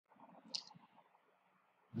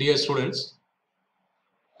Dear students,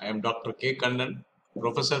 I am Dr. K. Kannan,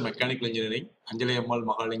 Professor Mechanical Engineering, Anjalayammal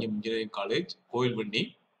Mahalingam Engineering College,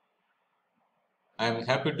 Koilvandi. I am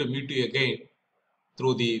happy to meet you again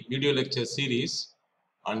through the video lecture series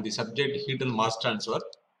on the subject heat and mass transfer.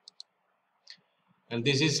 And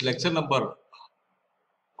this is lecture number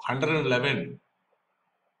 111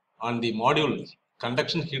 on the module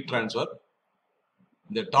Conduction Heat Transfer.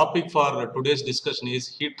 The topic for today's discussion is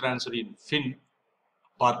heat transfer in fin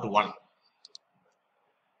part 1.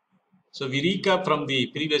 So we recap from the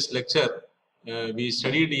previous lecture. We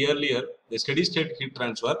studied earlier the steady state heat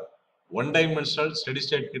transfer, one dimensional steady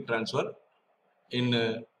state heat transfer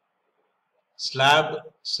in slab,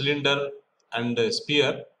 cylinder and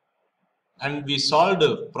sphere, and we solved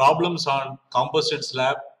problems on composite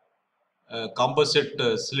slab, composite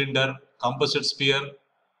cylinder, composite sphere.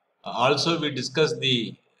 Also we discussed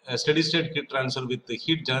the steady state heat transfer with the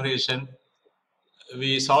heat generation.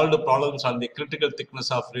 We solved problems on the critical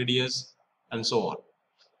thickness of radius and so on.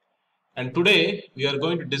 And today we are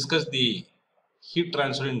going to discuss the heat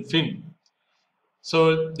transfer in fin.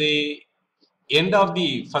 So the end of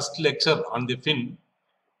the first lecture on the fin,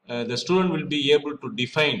 the student will be able to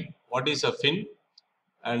define what is a fin,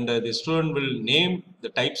 and the student will name the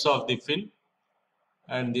types of the fin,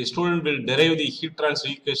 and the student will derive the heat transfer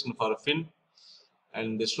equation for a fin,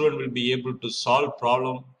 and the student will be able to solve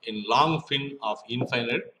problem in long fin of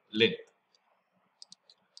infinite length.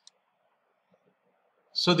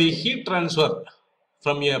 So the heat transfer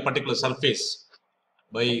from a particular surface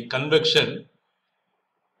by convection,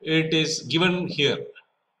 it is given here.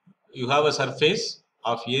 You have a surface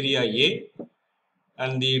of area A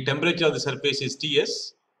and the temperature of the surface is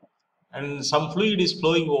Ts, and some fluid is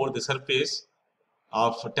flowing over the surface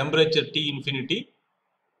of temperature T infinity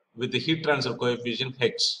with the heat transfer coefficient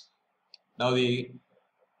H. Now the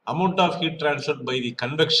amount of heat transferred by the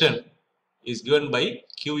convection is given by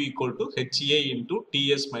Q equal to HA into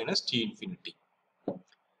Ts minus T infinity.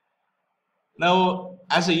 Now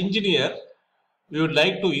as an engineer, we would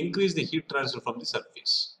like to increase the heat transfer from the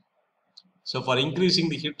surface. So for increasing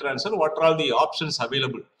the heat transfer, what are all the options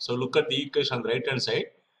available? So look at the equation on the right hand side.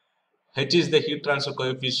 H is the heat transfer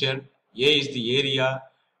coefficient, A is the area,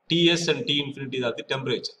 Ts and T infinity are the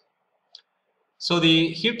temperature. So the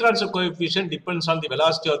heat transfer coefficient depends on the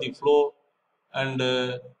velocity of the flow and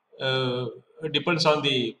it depends on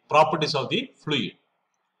the properties of the fluid.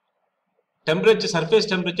 Temperature, surface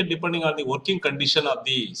temperature depending on the working condition of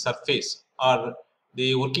the surface or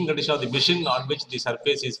the working condition of the machine on which the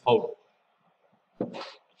surface is found.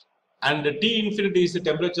 And the T infinity is the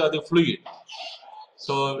temperature of the fluid.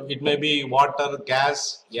 So it may be water,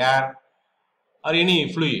 gas, air or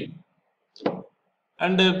any fluid.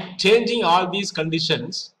 And changing all these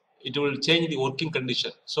conditions, it will change the working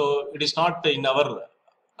condition. So it is not in our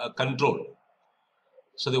control.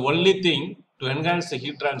 So the only thing to enhance the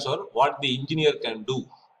heat transfer, what the engineer can do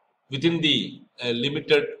within the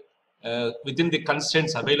within the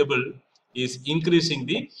constraints available is increasing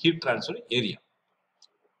the heat transfer area.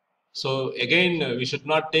 So again, we should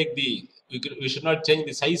not take the, we should not change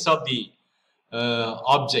the size of the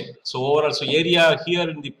object. So overall, so area here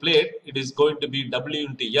in the plate, it is going to be W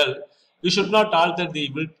into L. We should not alter the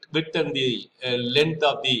width and the length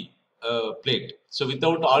of the plate. So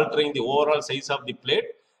without altering the overall size of the plate,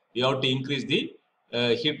 we have to increase the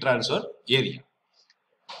heat transfer area.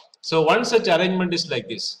 So one such arrangement is like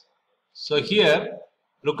this. So here,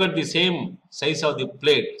 look at the same size of the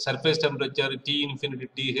plate, surface temperature, T infinity,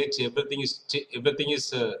 TH, everything is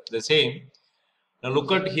the same. Now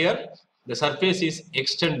look at here, the surface is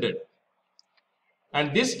extended,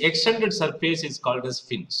 and this extended surface is called as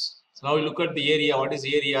fins. So now we look at the area. What is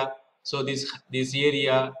area? So this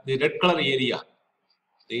area, the red color area,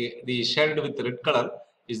 the shaded with the red color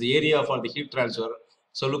is the area for the heat transfer.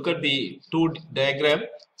 So look at the two diagram.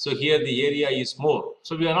 So here the area is more.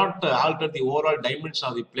 So we are not altered the overall dimension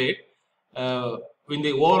of the plate. In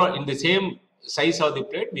the same size of the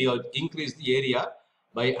plate, we have increased the area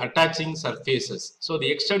by attaching surfaces. So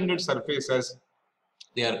the extended surfaces,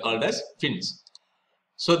 they are called as fins.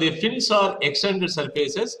 So the fins are extended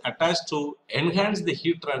surfaces attached to enhance the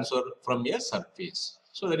heat transfer from a surface.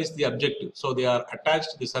 So that is the objective. So they are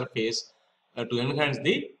attached to the surface to enhance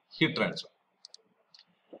the heat transfer.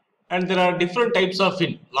 And there are different types of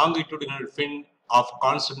fin: longitudinal fin of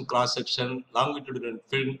constant cross section, longitudinal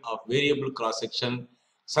fin of variable cross section,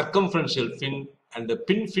 circumferential fin, and the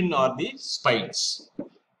pin fin are the spines.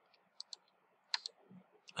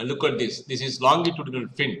 And look at this. This is longitudinal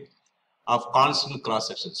fin of constant cross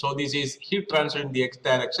section. So this is heat transfer in the x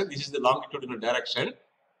direction. This is the longitudinal direction.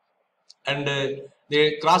 And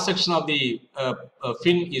the cross section of the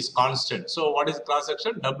fin is constant. So what is cross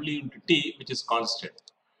section? W into T, which is constant.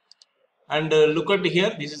 And look at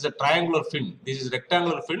here, this is a triangular fin, this is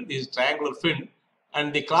rectangular fin, this is triangular fin,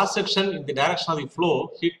 and the cross section in the direction of the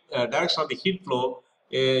flow, direction of the heat flow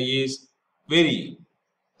is varying.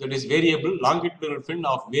 That is variable, longitudinal fin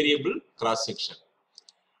of variable cross section.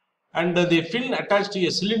 And the fin attached to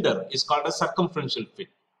a cylinder is called a circumferential fin.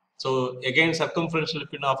 So again, circumferential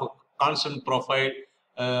fin of a constant profile,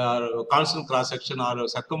 or constant cross section, or a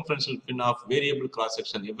circumferential fin of variable cross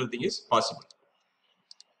section, everything is possible.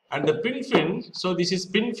 And the pin fin, so this is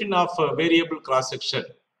pin fin of variable cross section,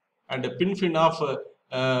 and the pin fin of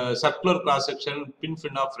circular cross section, pin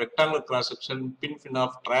fin of rectangular cross section, pin fin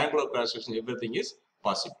of triangular cross section, everything is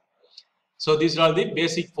possible. So these are the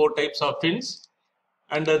basic 4 types of fins,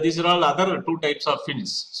 and these are all other 2 types of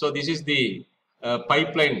fins. So this is the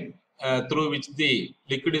pipeline through which the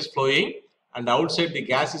liquid is flowing, and outside the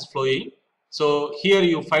gas is flowing. So here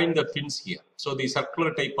you find the fins here. So the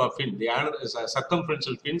circular type of fin, the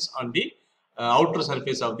circumferential fins on the outer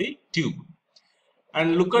surface of the tube.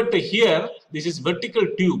 And look at here, this is vertical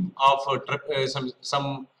tube of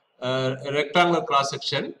some rectangular cross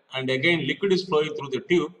section, and again liquid is flowing through the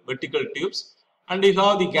tube, vertical tubes, and you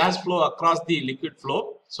have the gas flow across the liquid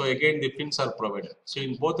flow. So again the fins are provided. So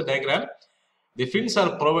in both the diagram, the fins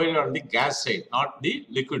are provided on the gas side, not the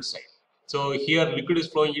liquid side. So here liquid is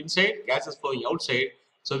flowing inside, gas is flowing outside.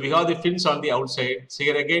 So we have the fins on the outside. So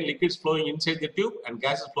here again liquid is flowing inside the tube and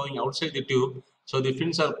gas is flowing outside the tube. So the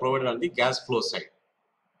fins are provided on the gas flow side.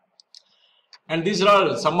 And these are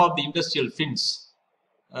all some of the industrial fins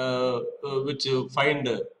which find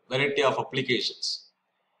a variety of applications.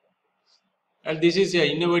 And this is an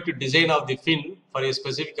innovative design of the fin for a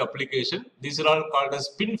specific application. These are all called as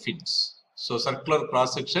pin fins. So circular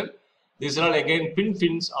cross section. These are all again pin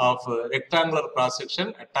fins of rectangular cross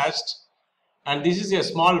section attached. And this is a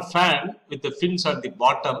small fan with the fins at the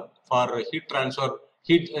bottom for heat transfer.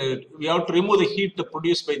 We have to remove the heat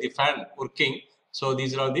produced by the fan working. So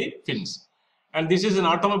these are the fins. And this is an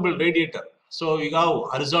automobile radiator. So we have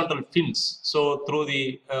horizontal fins. So through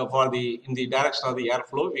the in the direction of the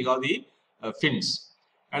airflow, we have the fins.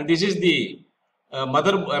 And this is the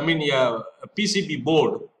PCB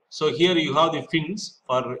board. So here you have the fins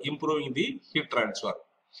for improving the heat transfer.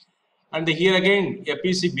 And here again a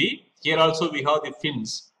PCB. Here also we have the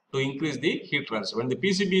fins to increase the heat transfer. When the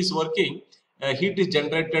PCB is working, heat is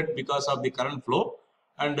generated because of the current flow,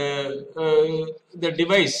 and the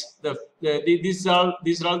device, these are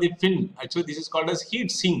all the fin. Actually, this is called as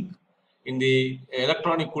heat sink in the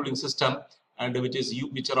electronic cooling system, and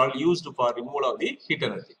which are all used for removal of the heat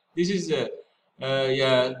energy. This is a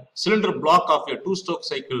cylinder block of a 2-stroke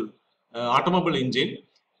cycle automobile engine,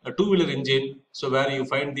 a 2-wheeler engine. So where you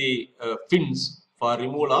find the fins for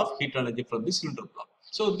removal of heat energy from the cylinder block.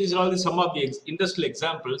 So these are all some of the industrial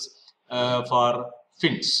examples for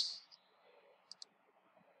fins.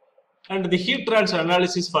 And the heat transfer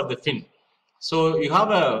analysis for the fin. So we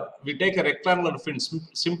take a rectangular fin,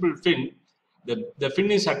 simple fin. The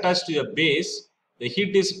fin is attached to a base. The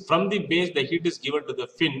heat is from the base. The heat is given to the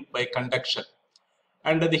fin by conduction,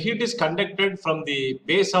 and the heat is conducted from the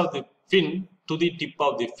base of the fin to the tip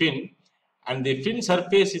of the fin. And the fin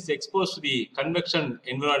surface is exposed to the convection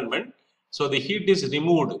environment. So the heat is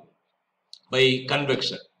removed by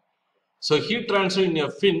convection. So heat transfer in a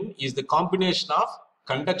fin is the combination of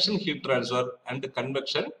conduction heat transfer and the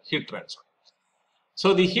convection heat transfer.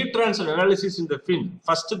 So the heat transfer analysis in the fin,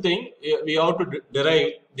 first thing we have to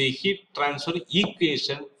derive the heat transfer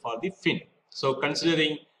equation for the fin. So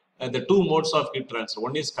considering the 2 modes of heat transfer,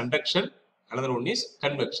 one is conduction, another one is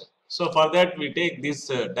convection. So for that we take this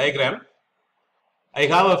diagram. I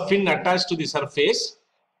have a fin attached to the surface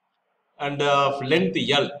and of length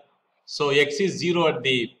L. So x is 0 at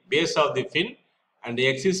the base of the fin, and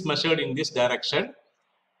x is measured in this direction.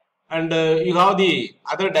 And you have the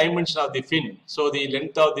other dimension of the fin. So the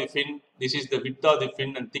length of the fin, this is the width of the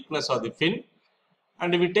fin and thickness of the fin.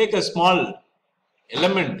 And we take a small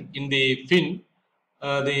element in the fin.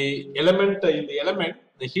 The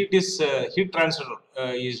heat transfer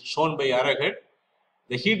is shown by arrowhead.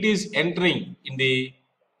 The heat is entering in the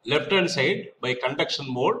left hand side by conduction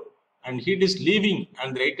mode, and heat is leaving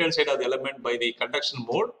on the right hand side of the element by the conduction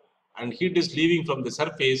mode, and heat is leaving from the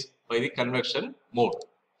surface by the convection mode.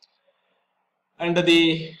 And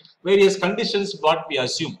the various conditions what we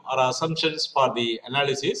assume are assumptions for the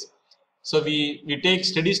analysis. So we take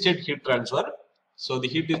steady state heat transfer. So the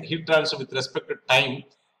heat transfer with respect to time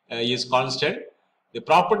is constant. The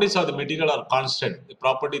properties of the material are constant. The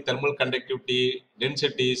property, thermal conductivity,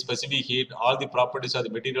 density, specific heat, all the properties of the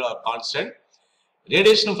material are constant.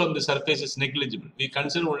 Radiation from the surface is negligible. We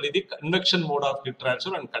consider only the convection mode of heat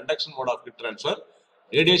transfer and conduction mode of heat transfer.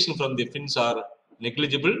 Radiation from the fins are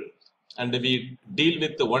negligible, and we deal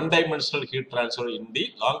with the one-dimensional heat transfer in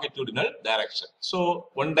the longitudinal direction. So,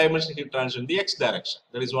 one-dimensional heat transfer in the x direction.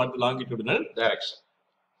 That is what the longitudinal direction.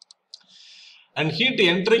 And heat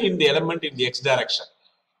entering in the element in the x direction.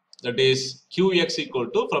 That is Qx equal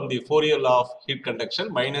to, from the Fourier law of heat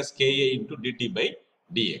conduction, minus Ka into dt by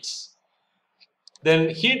dx. Then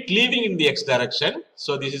heat leaving in the x direction.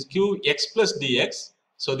 So this is Qx plus dx.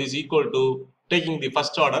 So this is equal to, taking the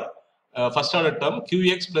first order term,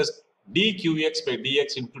 Qx plus dQx by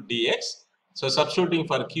dx into dx. So substituting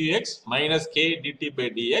for Qx, minus K dt by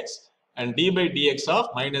dx, and d by dx of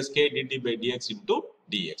minus K dt by dx into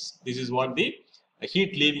dx. This is what the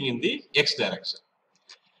heat leaving in the x direction.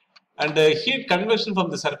 And heat conversion from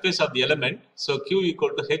the surface of the element. So Q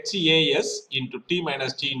equal to HAS into T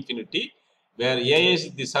minus T infinity, where AS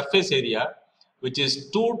is the surface area, which is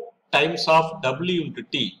 2 times of W into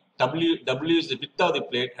T. W is the width of the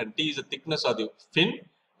plate, and T is the thickness of the fin,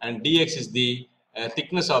 and dx is the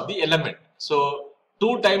thickness of the element. So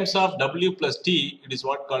 2 times of W plus T, it is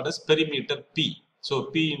what called as perimeter P. So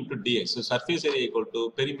P into dx. So surface area equal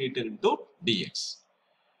to perimeter into dx.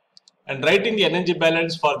 And writing the energy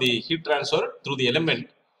balance for the heat transfer through the element.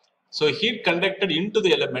 So heat conducted into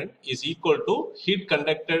the element is equal to heat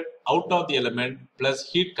conducted out of the element plus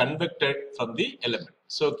heat convected from the element.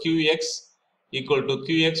 So Qx equal to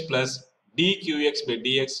Qx plus dQx by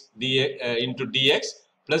dx into dx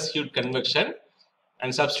plus heat convection,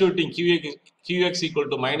 and substituting Qx equal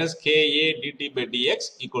to minus Ka dt by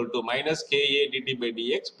dx equal to minus Ka dt by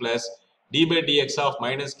dx plus d by dx of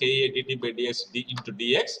minus Ka dt by dx into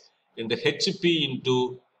dx into Hp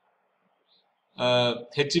into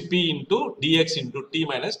dx into T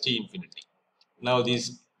minus T infinity. Now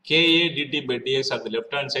this Ka dt by dx on the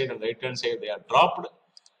left hand side and right hand side, they are dropped,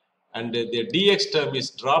 and the dx term is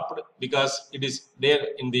dropped because it is there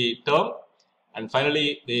in the term, and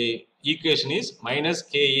finally the equation is minus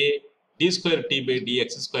Ka d square T by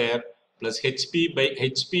dx square plus Hp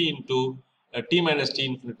into T minus T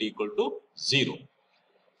infinity equal to 0.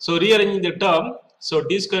 So rearranging the term, so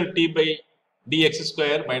d square T by dx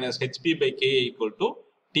square minus Hp by Ka equal to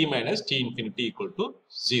T minus T infinity equal to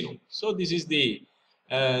 0. So this is the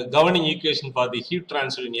governing equation for the heat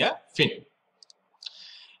transfer in a fin.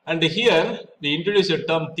 And here we introduce a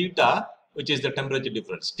term theta, which is the temperature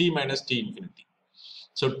difference, T minus T infinity.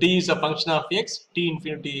 So T is a function of x, T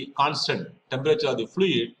infinity constant, temperature of the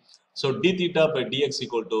fluid. So d theta by dx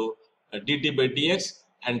equal to dt by dx,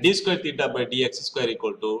 and d square theta by dx square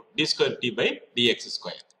equal to d square T by dx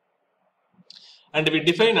square. And we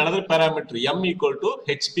define another parameter m equal to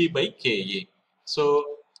Hp by Ka.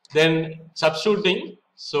 So then substituting,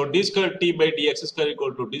 so d square T by dx square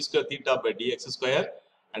equal to d square theta by dx square,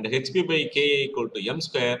 and Hp by Ka equal to m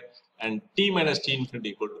square, and T minus T infinity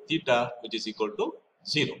equal to theta, which is equal to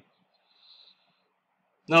 0.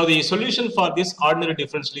 Now the solution for this ordinary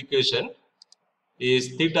differential equation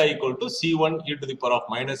is theta equal to C1 e to the power of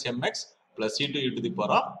minus mx plus C2 e to the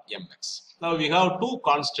power of mx. Now we have two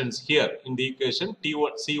constants here in the equation,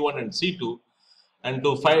 T1, C1 and C2, and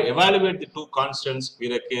to evaluate the two constants,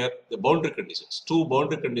 we require the boundary conditions, two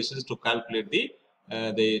boundary conditions to calculate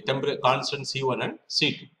the temperature constant C1 and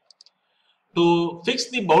C2. To fix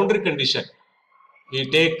the boundary condition, we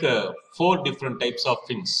take 4 different types of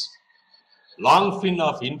fins. Long fin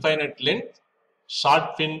of infinite length,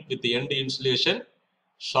 short fin with the end insulation,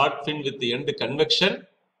 short fin with the end convection,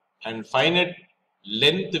 and finite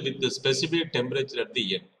length with the specific temperature at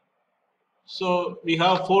the end. So we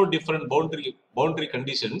have 4 different boundary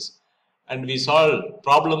conditions, and we solve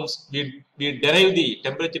problems. We derive the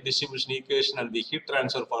temperature distribution equation and the heat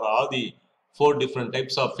transfer for all the 4 different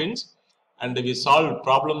types of fins, and we solve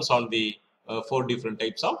problems on the 4 different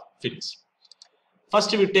types of fins.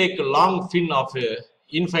 First, we take a long fin of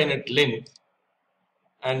infinite length,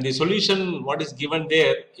 and the solution what is given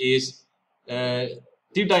there is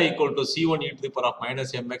theta equal to C1 e to the power of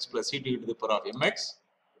minus mx plus C2 e to the power of mx,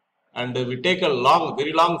 and we take a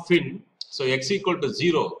very long fin. So x equal to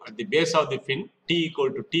 0 at the base of the fin, t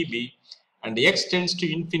equal to tb, and x tends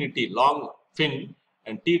to infinity, long fin,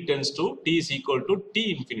 and t is equal to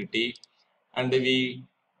t infinity, and we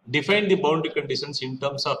define the boundary conditions in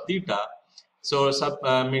terms of theta. So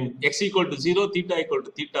x equal to 0, theta equal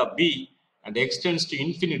to theta b, and x tends to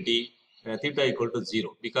infinity, theta equal to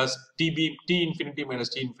 0, because t infinity minus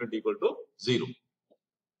t infinity equal to 0.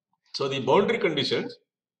 So the boundary conditions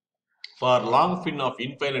for long fin of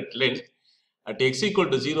infinite length at x equal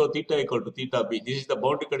to 0, theta equal to theta b, this is the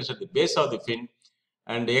boundary condition at the base of the fin,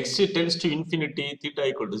 and x tends to infinity, theta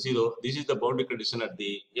equal to 0. This is the boundary condition at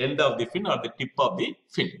the end of the fin or the tip of the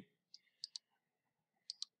fin.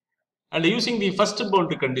 And using the first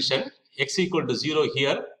boundary condition, x equal to 0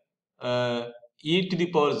 here, e to the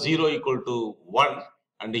power 0 equal to 1,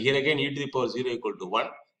 and here again e to the power 0 equal to 1.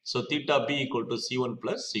 So theta b equal to c1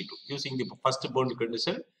 plus c2. Using the first boundary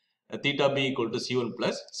condition, theta b equal to c1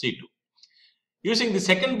 plus c2. Using the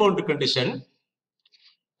second boundary condition,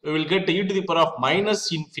 we will get e to the power of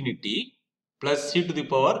minus infinity plus c to the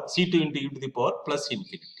power c2 into e to the power plus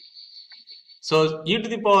infinity. So e to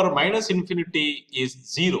the power minus infinity is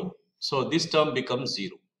 0. So this term becomes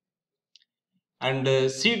 0. And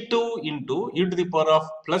c2 into e to the power of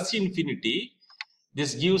plus infinity,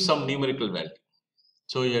 this gives some numerical value.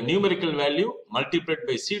 So a numerical value multiplied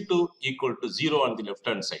by c2 equal to 0 on the left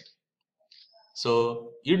hand side.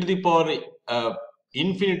 So e to the power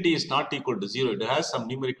infinity is not equal to 0. It has some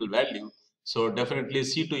numerical value. So definitely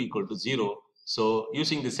c2 equal to 0. So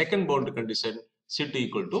using the second boundary condition, c2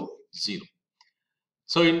 equal to 0.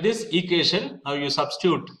 So in this equation, now you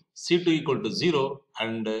substitute c2 equal to 0,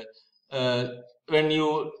 and when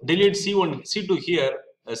you delete c2 here,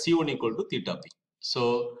 c1 equal to theta b.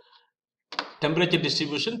 So temperature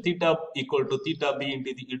distribution, theta equal to theta b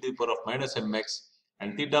into the e to the power of minus mx,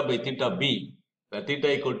 and theta by theta b,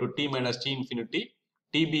 theta equal to t minus t infinity,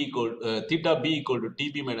 theta b equal to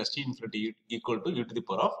tb minus t infinity equal to e to the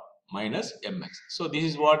power of minus mx. So this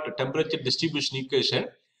is what temperature distribution equation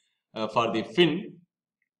for the fin.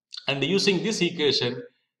 And using this equation,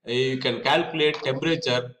 you can calculate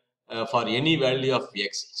temperature for any value of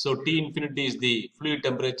x. So T infinity is the fluid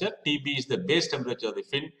temperature, Tb is the base temperature of the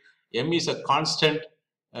fin, m is a constant,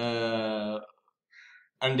 and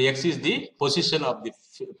x is the position of the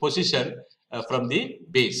from the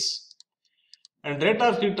base. And rate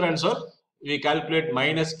of heat transfer, we calculate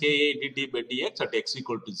minus Ka dt by dx at x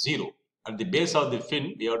equal to 0. At the base of the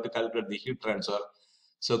fin, we have to calculate the heat transfer.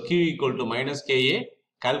 So Q equal to minus Ka.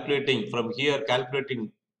 Calculating from here,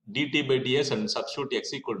 calculating dt by ds and substitute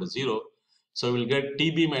x equal to 0. So we'll get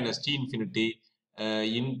Tb minus T infinity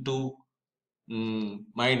into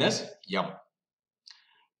minus m.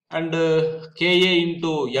 And Ka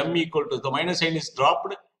into m equal to, the minus sign is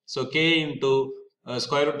dropped. So Ka into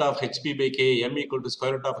square root of Hp by Ka, m equal to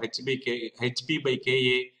square root of Hp by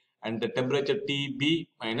Ka, and the temperature Tb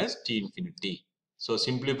minus T infinity. So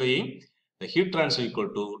simplifying, the heat transfer equal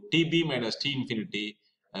to Tb minus T infinity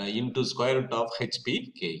into square root of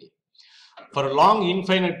Hp Ka. For a long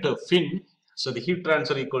infinite fin, so the heat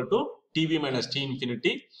transfer equal to Tb minus T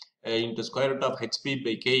infinity into square root of Hp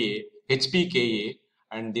by Ka, Hp Ka,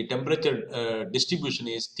 and the temperature distribution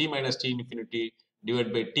is T minus T infinity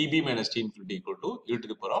divided by Tb minus T infinity equal to e to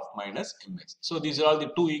the power of minus mx. So these are all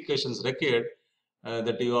the two equations required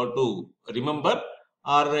that you have to remember.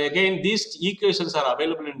 Or again, these equations are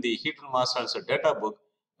available in the heat and mass transfer data book.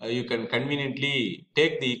 You can conveniently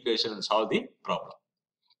take the equation and solve the problem.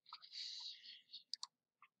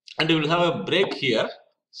 And we will have a break here.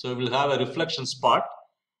 So we will have a reflection spot.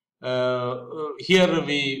 Here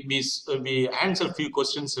we answer a few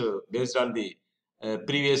questions based on the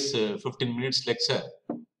previous 15 minutes lecture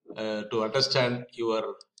to understand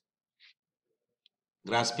your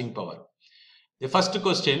grasping power. The first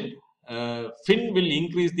question, fin will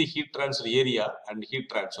increase the heat transfer area and heat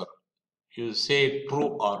transfer. You say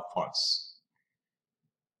true or false.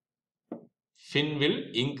 Fin will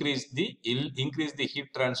increase the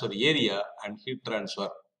heat transfer area and heat transfer.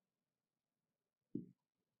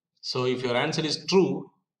 So if your answer is true,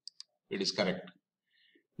 it is correct.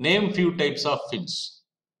 Name few types of fins.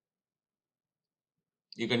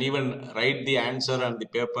 You can even write the answer on the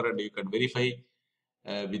paper and you can verify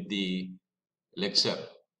with the lecture.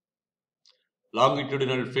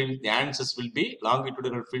 Longitudinal fin, the answers will be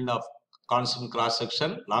longitudinal fin of constant cross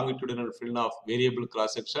section, longitudinal fin of variable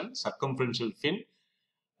cross section, circumferential fin,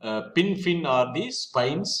 pin fin are the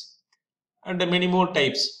spines, and many more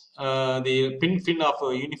types. The pin fin of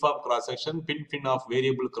uniform cross section, pin fin of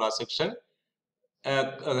variable cross section,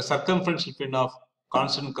 circumferential fin of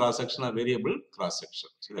constant cross section or variable cross section.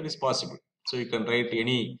 So that is possible. So you can write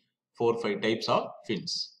any 4 or 5 types of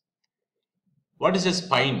fins. What is a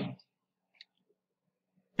spine?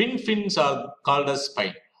 Pin fins are called as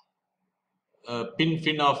spine. Pin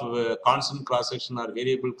fin of constant cross section or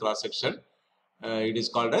variable cross section, it is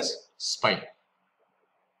called as spine.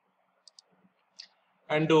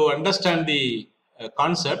 And to understand the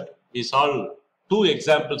concept, we solve 2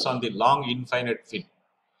 examples on the long infinite fin.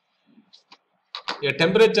 A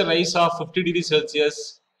temperature rise of 50 degrees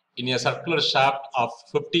Celsius in a circular shaft of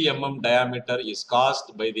 50 mm diameter is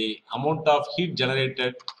caused by the amount of heat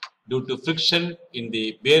generated due to friction in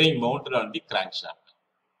the bearing mounted on the crankshaft.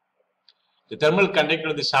 The thermal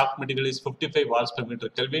conductivity of the shaft material is 55 watts per meter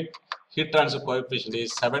Kelvin. Heat transfer coefficient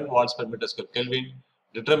is 7 watts per meter square Kelvin.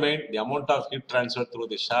 Determine the amount of heat transfer through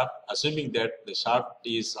the shaft, assuming that the shaft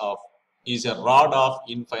is a rod of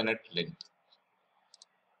infinite length.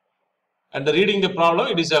 And reading the problem,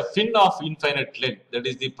 it is a fin of infinite length. That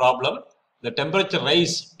is the problem. The temperature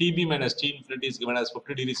rise Tb minus T infinity is given as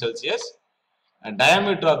 50 degrees Celsius. And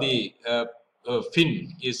diameter of the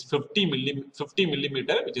fin is 50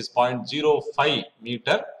 millimeter, which is 0.05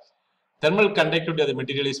 meter. Thermal conductivity of the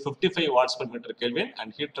material is 55 watts per meter Kelvin,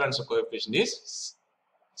 and heat transfer coefficient is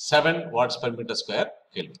 7 watts per meter square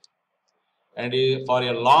Kelvin. And for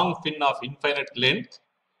a long fin of infinite length,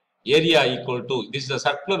 area equal to, this is a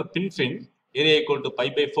circular fin, area equal to pi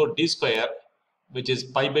by 4 d square, which is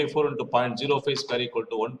pi by 4 into 0.05 square equal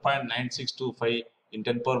to 1.9625 in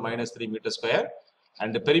 10 power minus 3 meter square,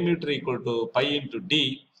 and the perimeter equal to pi into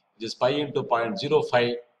d, which is pi into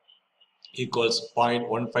 0.05 equals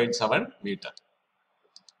 0.157 meter.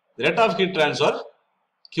 The rate of heat transfer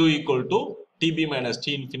Q equal to Tb minus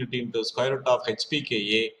T infinity into square root of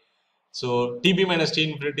HPKA. So Tb minus T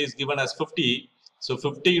infinity is given as 50. So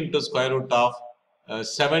 50 into square root of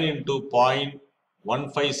 7 into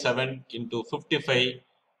 0.157 into 55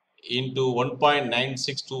 into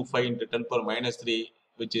 1.9625 into 10 power minus 3,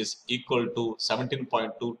 which is equal to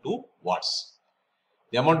 17.22 watts.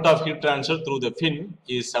 The amount of heat transfer through the fin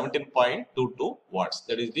is 17.22 watts.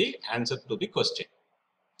 That is the answer to the question.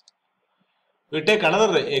 We take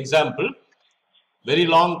another example. Very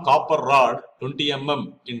long copper rod, 20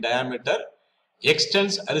 mm in diameter,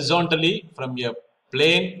 extends horizontally from a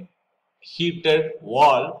plane heated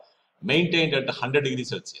wall maintained at 100 degrees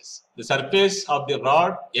Celsius. The surface of the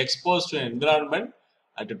rod exposed to an environment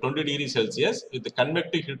at 20 degrees Celsius with the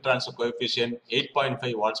convective heat transfer coefficient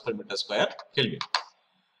 8.5 watts per meter square Kelvin.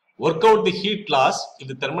 Work out the heat loss if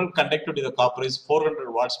the thermal conductivity of the copper is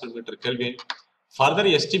 400 watts per meter Kelvin. Further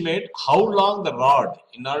estimate how long the rod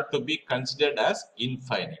in order to be considered as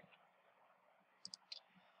infinite.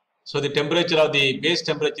 So the temperature of the base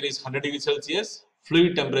temperature is 100 degrees Celsius.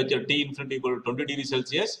 Fluid temperature T infinity equal to 20 degrees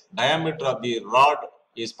Celsius. Diameter of the rod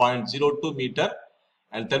is 0.02 meter.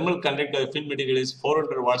 And thermal conductivity of the fin material is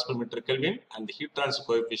 400 watts per meter Kelvin. And the heat transfer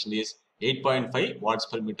coefficient is 8.5 watts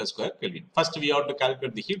per meter square Kelvin. First we have to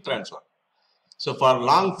calculate the heat transfer. So for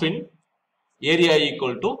long fin, area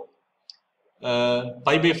equal to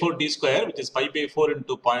pi by 4 d square, which is pi by 4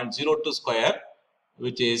 into 0.02 square,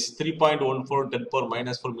 which is 3.14 10 power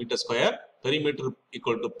minus 4 meter square. Perimeter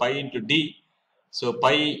equal to pi into d. So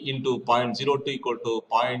pi into 0.02 equal to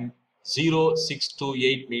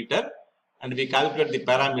 0.0628 meter. And we calculate the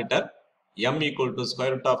parameter m equal to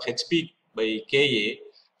square root of hp by ka.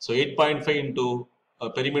 So 8.5 into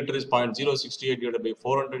perimeter is 0.0628 divided by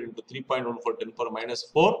 400 into 3.14 10 power minus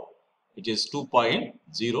 4, which is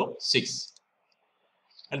 2.06.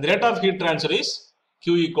 And the rate of heat transfer is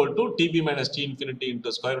Q equal to Tb minus T infinity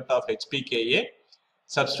into square root of HPKA.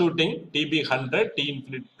 Substituting Tb 100, T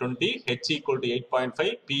infinity 20, H equal to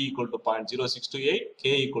 8.5, P equal to 0.0628, K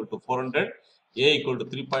equal to 400, A equal to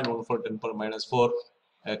 3.14 10 power minus 4.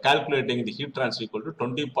 Calculating the heat transfer equal to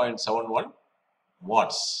 20.71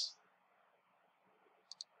 watts.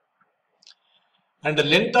 And the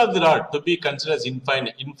length of the rod to be considered as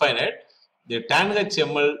infinite, the tan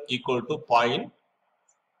HML equal to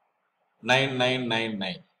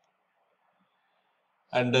 0.9999.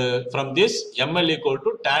 And from this, ML equal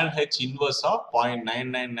to tan H inverse of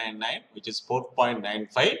 0.9999, which is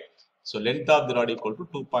 4.95. So length of the rod equal to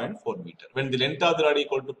 2.4 meter. When the length of the rod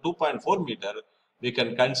equal to 2.4 meter, we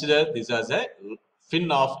can consider this as a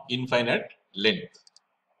fin of infinite length.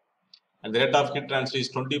 And the rate of heat transfer is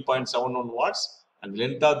 20.71 watts. And the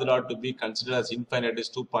length of the rod to be considered as infinite is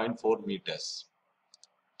 2.4 meters.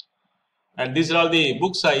 And these are all the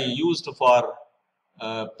books I used for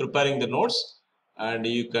preparing the notes. And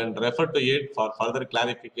you can refer to it for further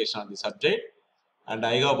clarification on the subject. And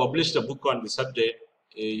I have published a book on the subject.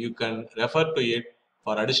 You can refer to it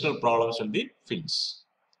for additional problems on the fins.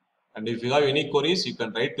 And if you have any queries, you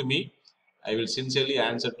can write to me. I will sincerely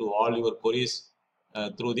answer to all your queries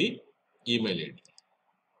through the email ID.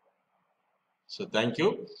 So thank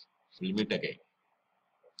you. We'll meet again.